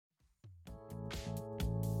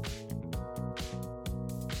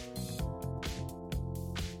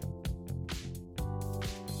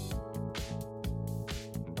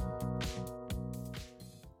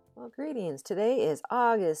Greetings. Today is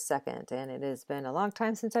August 2nd, and it has been a long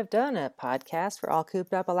time since I've done a podcast for All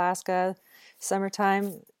Cooped Up Alaska.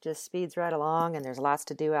 Summertime just speeds right along, and there's lots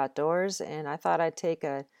to do outdoors, and I thought I'd take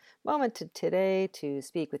a moment today to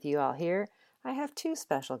speak with you all here. I have two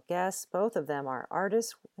special guests. Both of them are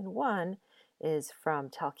artists, and one is from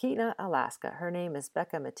Talkeetna, Alaska. Her name is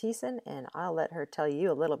Becca Matthiesen, and I'll let her tell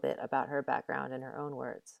you a little bit about her background in her own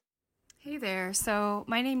words. Hey there. So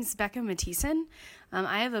my name's Becca Matthiesen.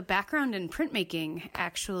 I have a background in printmaking,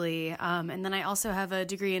 actually, and then I also have a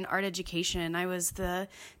degree in art education. I was the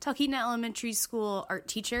Talkeetna Elementary School art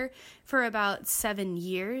teacher for about 7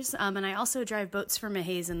 years, and I also drive boats for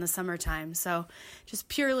Mahays in the summertime, so just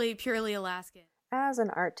purely Alaskan. As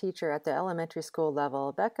an art teacher at the elementary school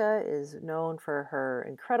level, Becca is known for her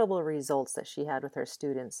incredible results that she had with her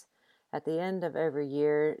students. At the end of every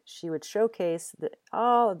year, she would showcase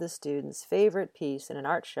all of the students' favorite piece in an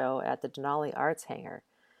art show at the Denali Arts Hangar.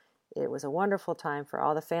 It was a wonderful time for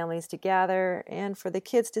all the families to gather and for the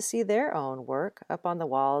kids to see their own work up on the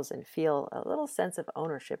walls and feel a little sense of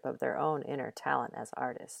ownership of their own inner talent as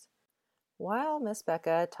artists. While Miss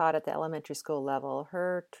Becca taught at the elementary school level,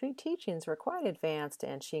 her teachings were quite advanced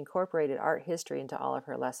and she incorporated art history into all of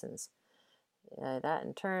her lessons. That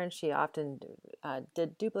in turn, she often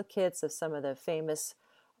did duplicates of some of the famous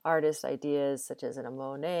artist ideas, such as a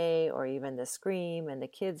Monet or even the Scream, and the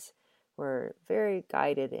kids were very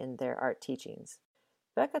guided in their art teachings.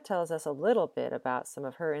 Becca tells us a little bit about some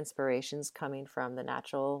of her inspirations coming from the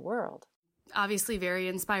natural world. Obviously very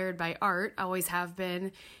inspired by art, always have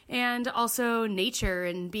been, and also nature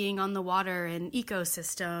and being on the water and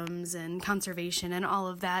ecosystems and conservation and all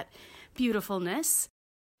of that beautifulness.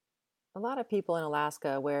 A lot of people in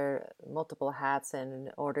Alaska wear multiple hats in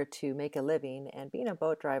order to make a living, and being a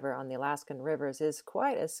boat driver on the Alaskan rivers is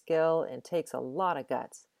quite a skill and takes a lot of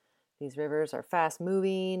guts. These rivers are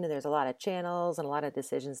fast-moving, there's a lot of channels and a lot of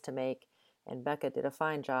decisions to make, and Becca did a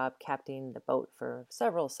fine job captaining the boat for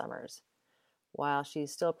several summers. While she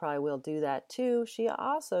still probably will do that too, she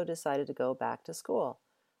also decided to go back to school.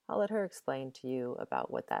 I'll let her explain to you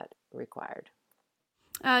about what that required.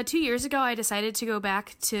 2 years ago, I decided to go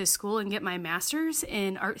back to school and get my master's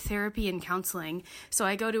in art therapy and counseling. So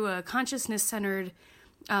I go to a consciousness-centered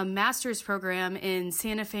master's program in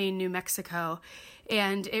Santa Fe, New Mexico,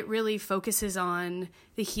 and it really focuses on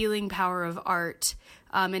the healing power of art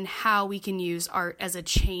and how we can use art as a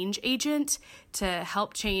change agent to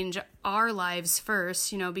help change our lives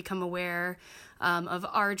first, become aware of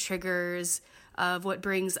our triggers, of what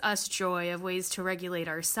brings us joy, of ways to regulate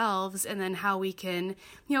ourselves, and then how we can,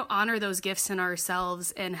 honor those gifts in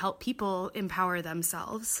ourselves and help people empower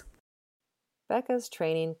themselves. Becca's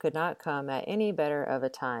training could not come at any better of a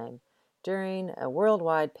time. During a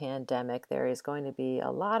worldwide pandemic, there is going to be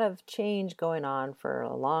a lot of change going on for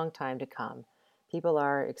a long time to come. People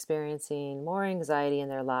are experiencing more anxiety in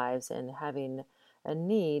their lives and having a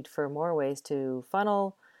need for more ways to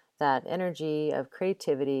funnel that energy of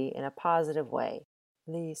creativity in a positive way.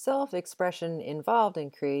 The self-expression involved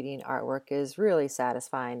in creating artwork is really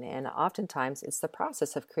satisfying, and oftentimes it's the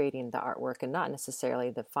process of creating the artwork and not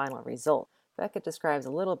necessarily the final result. Becca describes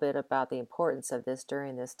a little bit about the importance of this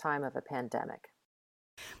during this time of a pandemic.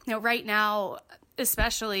 Right now,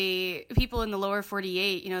 especially people in the lower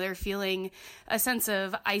 48, they're feeling a sense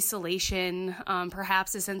of isolation,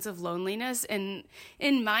 perhaps a sense of loneliness. And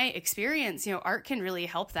in my experience, art can really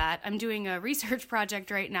help that. I'm doing a research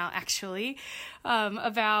project right now, actually,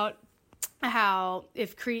 about how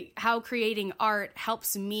creating art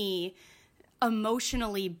helps me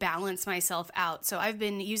emotionally balance myself out. So I've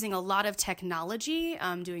been using a lot of technology,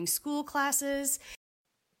 doing school classes.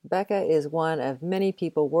 Becca is one of many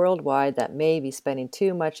people worldwide that may be spending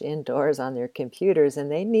too much indoors on their computers,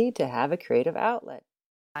 and they need to have a creative outlet.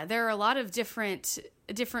 There are a lot of different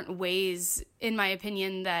ways, in my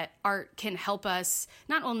opinion, that art can help us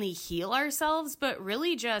not only heal ourselves, but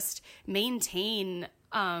really just maintain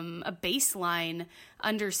a baseline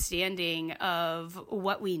understanding of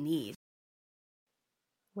what we need.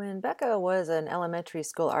 When Becca was an elementary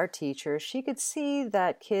school art teacher, she could see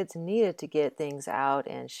that kids needed to get things out,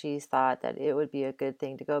 and she thought that it would be a good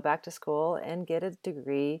thing to go back to school and get a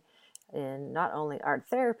degree in not only art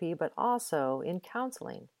therapy, but also in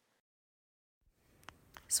counseling.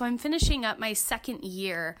 So I'm finishing up my second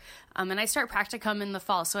year, and I start practicum in the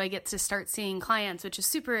fall, so I get to start seeing clients, which is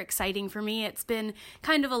super exciting for me. It's been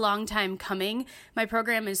kind of a long time coming. My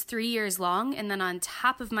program is 3 years long, and then on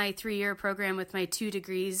top of my 3-year program with my 2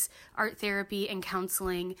 degrees, art therapy and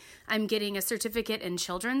counseling, I'm getting a certificate in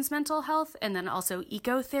children's mental health and then also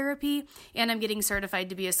ecotherapy, and I'm getting certified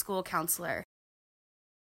to be a school counselor.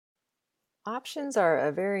 Options are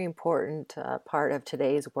a very important part of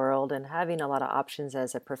today's world, and having a lot of options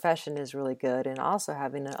as a profession is really good, and also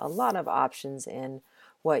having a lot of options in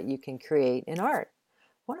what you can create in art.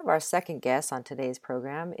 One of our second guests on today's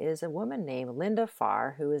program is a woman named Linda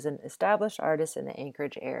Farr, who is an established artist in the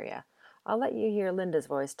Anchorage area. I'll let you hear Linda's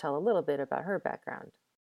voice tell a little bit about her background.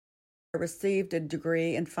 I received a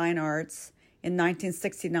degree in fine arts in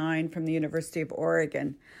 1969 from the University of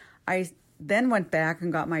Oregon. I then went back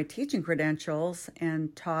and got my teaching credentials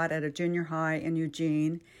and taught at a junior high in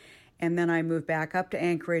Eugene. And then I moved back up to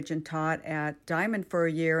Anchorage and taught at Diamond for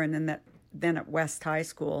a year and then at West High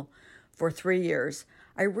School for 3 years.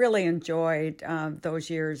 I really enjoyed those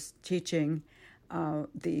years teaching.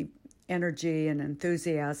 The energy and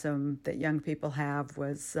enthusiasm that young people have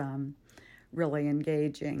was really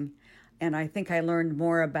engaging. And I think I learned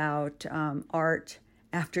more about art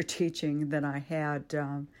after teaching than I had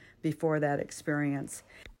before that experience.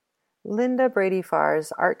 Linda Brady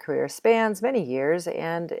Farr's art career spans many years,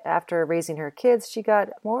 and after raising her kids, she got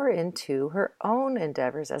more into her own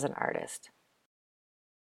endeavors as an artist.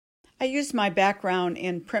 I used my background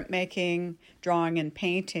in printmaking, drawing, and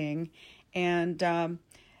painting, and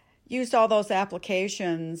used all those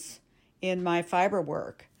applications in my fiber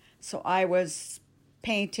work. So I was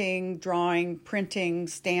painting, drawing, printing,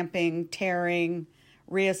 stamping, tearing,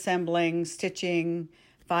 reassembling, stitching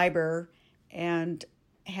fiber, and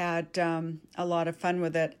had a lot of fun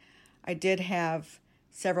with it. I did have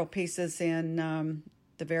several pieces in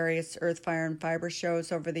the various Earth, Fire, and Fiber shows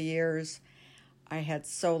over the years. I had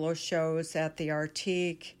solo shows at the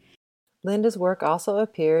Artique. Linda's work also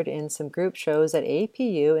appeared in some group shows at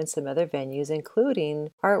APU and some other venues,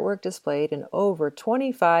 including artwork displayed in over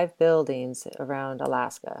 25 buildings around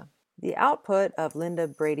Alaska. The output of Linda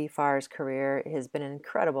Brady Farr's career has been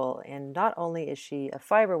incredible, and not only is she a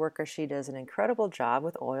fiber worker, she does an incredible job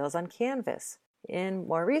with oils on canvas. In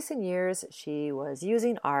more recent years, she was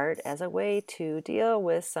using art as a way to deal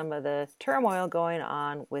with some of the turmoil going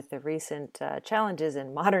on with the recent challenges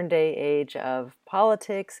in modern day age of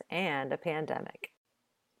politics and a pandemic.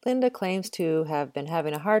 Linda claims to have been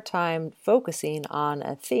having a hard time focusing on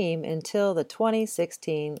a theme until the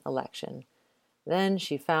 2016 election. Then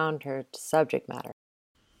she found her subject matter.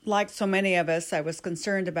 Like so many of us, I was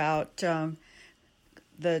concerned about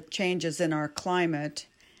the changes in our climate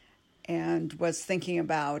and was thinking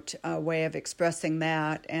about a way of expressing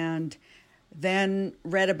that, and then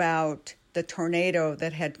read about the tornado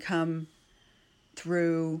that had come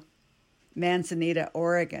through Manzanita,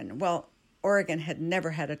 Oregon. Well, Oregon had never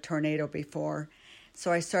had a tornado before,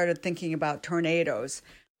 so I started thinking about tornadoes.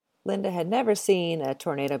 Linda had never seen a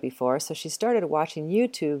tornado before, so she started watching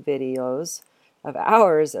YouTube videos of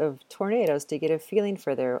hours of tornadoes to get a feeling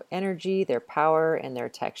for their energy, their power, and their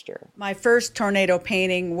texture. My first tornado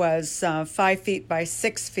painting was 5 feet by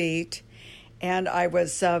 6 feet, and I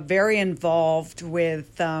was very involved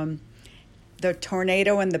with the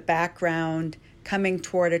tornado in the background coming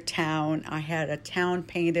toward a town. I had a town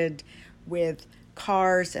painted with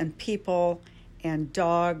cars and people and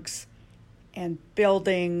dogs and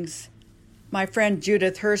buildings. My friend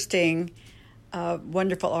Judith Hursting, a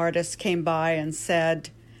wonderful artist, came by and said,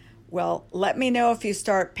 "Well, let me know if you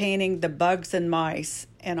start painting the bugs and mice,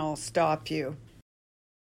 and I'll stop you."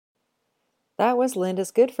 That was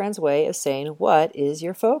Linda's good friend's way of saying, "What is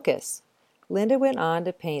your focus?" Linda went on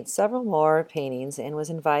to paint several more paintings and was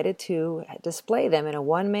invited to display them in a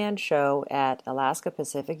one-man show at Alaska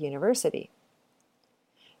Pacific University.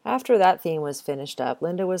 After that theme was finished up,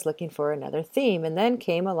 Linda was looking for another theme, and then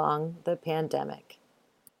came along the pandemic.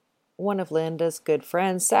 One of Linda's good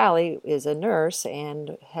friends, Sally, is a nurse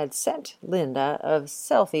and had sent Linda a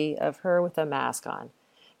selfie of her with a mask on.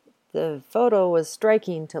 The photo was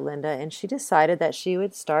striking to Linda, and she decided that she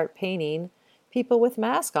would start painting people with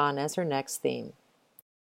masks on as her next theme.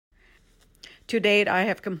 To date, I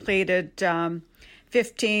have completed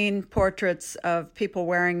 15 portraits of people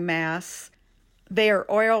wearing masks. They are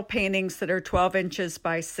oil paintings that are 12 inches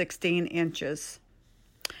by 16 inches.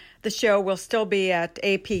 The show will still be at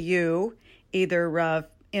APU, either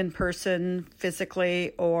in person,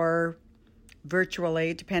 physically, or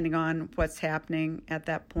virtually, depending on what's happening at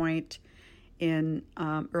that point in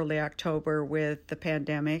early October with the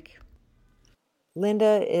pandemic.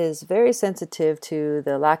 Linda is very sensitive to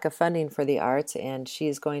the lack of funding for the arts, and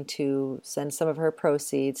she's going to send some of her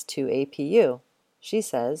proceeds to APU. She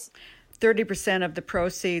says 30% of the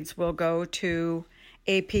proceeds will go to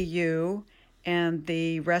APU, and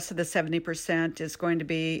the rest of the 70% is going to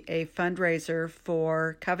be a fundraiser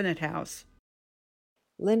for Covenant House.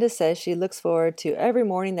 Linda says she looks forward to every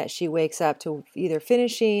morning that she wakes up to either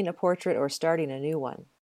finishing a portrait or starting a new one.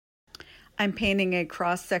 I'm painting a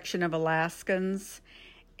cross-section of Alaskans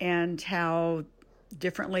and how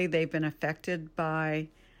differently they've been affected by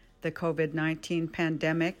the COVID-19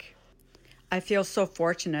 pandemic. I feel so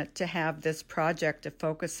fortunate to have this project to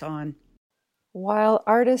focus on. While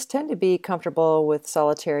artists tend to be comfortable with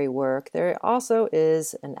solitary work, there also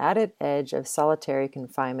is an added edge of solitary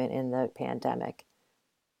confinement in the pandemic.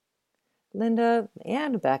 Linda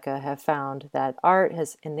and Becca have found that art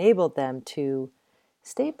has enabled them to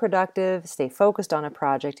stay productive, stay focused on a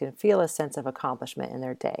project, and feel a sense of accomplishment in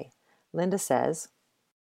their day. Linda says,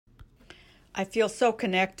 I feel so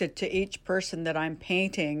connected to each person that I'm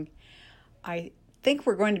painting. I think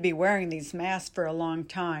we're going to be wearing these masks for a long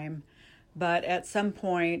time, but at some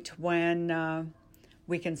point when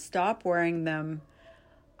we can stop wearing them,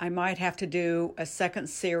 I might have to do a second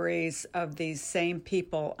series of these same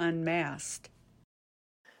people unmasked.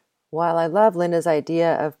 while I love Linda's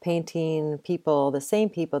idea of painting people, the same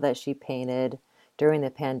people that she painted during the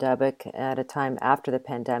pandemic at a time after the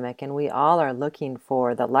pandemic, and we all are looking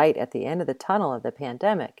for the light at the end of the tunnel of the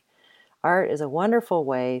pandemic, art is a wonderful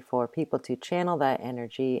way for people to channel that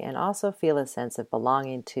energy and also feel a sense of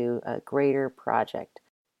belonging to a greater project.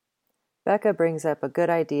 Becca brings up a good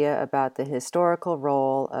idea about the historical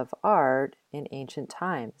role of art in ancient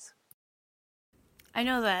times. I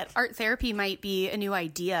know that art therapy might be a new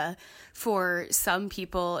idea for some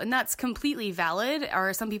people, and that's completely valid.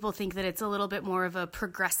 Or some people think that it's a little bit more of a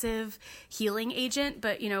progressive healing agent.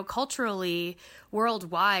 But, culturally,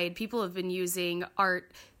 worldwide, people have been using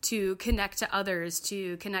art to connect to others,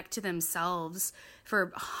 to connect to themselves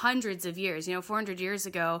for hundreds of years. 400 years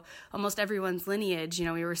ago, almost everyone's lineage,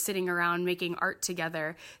 we were sitting around making art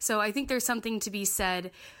together. So I think there's something to be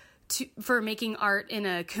said for making art in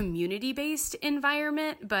a community-based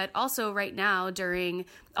environment, but also right now during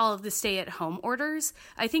all of the stay-at-home orders,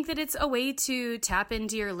 I think that it's a way to tap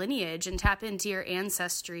into your lineage and tap into your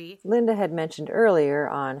ancestry. Linda had mentioned earlier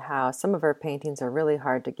on how some of her paintings are really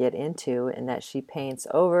hard to get into and that she paints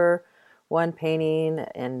over one painting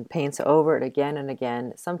and paints over it again and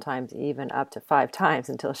again, sometimes even up to 5 times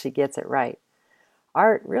until she gets it right.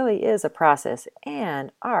 Art really is a process,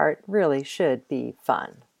 and art really should be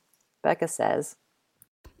fun. Becca says,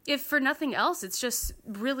 if for nothing else, it's just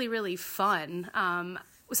really, really fun.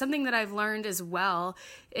 Something that I've learned as well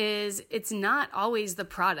is it's not always the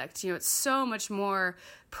product. It's so much more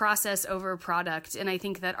process over product. And I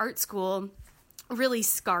think that art school really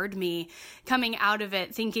scarred me coming out of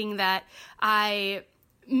it, thinking that I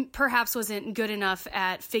perhaps wasn't good enough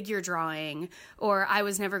at figure drawing, or I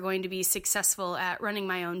was never going to be successful at running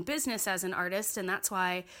my own business as an artist, and that's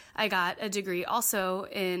why I got a degree also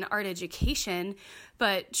in art education.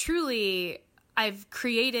 But truly, I've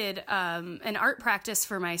created an art practice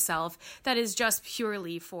for myself that is just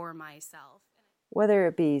purely for myself. Whether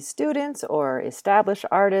it be students or established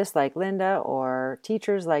artists like Linda or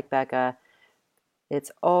teachers like Becca, it's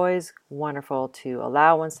always wonderful to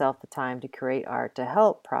allow oneself the time to create art to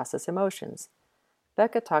help process emotions.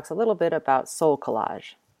 Becca talks a little bit about soul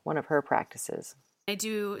collage, one of her practices. I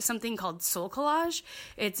do something called soul collage.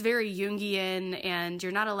 It's very Jungian, and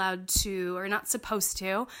you're not allowed to, or not supposed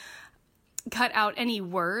to, cut out any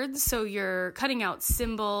words. So you're cutting out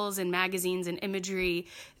symbols and magazines and imagery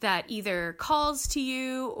that either calls to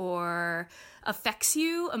you or affects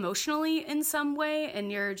you emotionally in some way,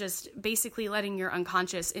 and you're just basically letting your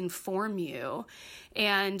unconscious inform you,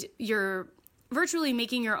 and you're virtually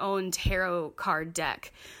making your own tarot card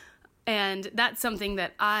deck. And that's something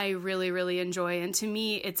that I really, really enjoy, and to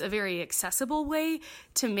me it's a very accessible way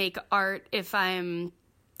to make art if I'm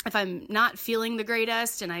not feeling the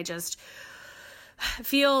greatest and I just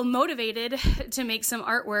feel motivated to make some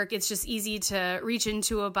artwork. It's just easy to reach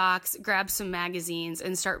into a box, grab some magazines,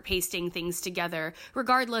 and start pasting things together,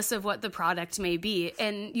 regardless of what the product may be.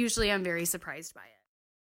 And usually I'm very surprised by it.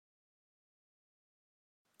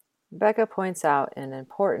 Becca points out an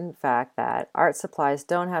important fact that art supplies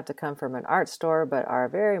don't have to come from an art store, but are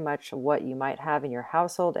very much what you might have in your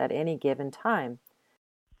household at any given time.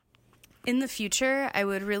 In the future, I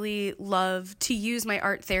would really love to use my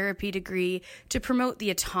art therapy degree to promote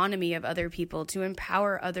the autonomy of other people, to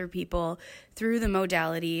empower other people through the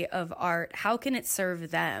modality of art. How can it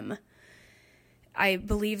serve them? I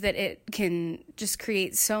believe that it can just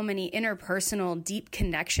create so many interpersonal, deep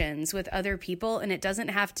connections with other people, and it doesn't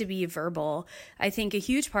have to be verbal. I think a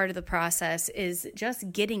huge part of the process is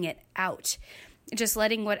just getting it out. Just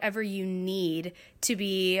letting whatever you need to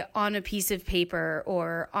be on a piece of paper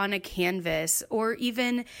or on a canvas or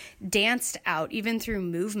even danced out, even through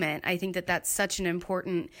movement. I think that that's such an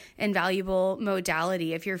important and valuable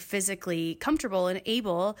modality if you're physically comfortable and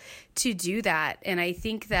able to do that. And I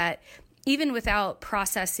think that even without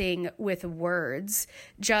processing with words,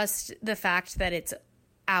 just the fact that it's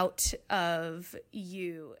out of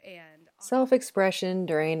you. And self-expression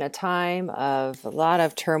during a time of a lot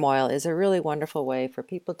of turmoil is a really wonderful way for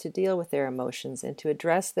people to deal with their emotions and to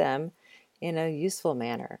address them in a useful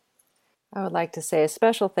manner. I would like to say a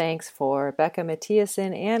special thanks for Becca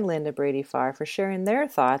Mathiasen and Linda Brady Farr for sharing their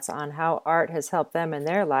thoughts on how art has helped them in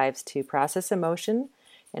their lives to process emotion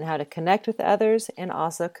and how to connect with others and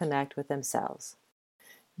also connect with themselves.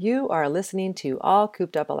 You are listening to All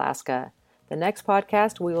Cooped Up Alaska. The next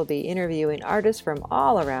podcast, we will be interviewing artists from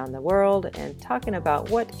all around the world and talking about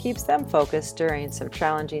what keeps them focused during some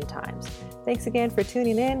challenging times. Thanks again for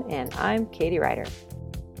tuning in, and I'm Katie Ryder.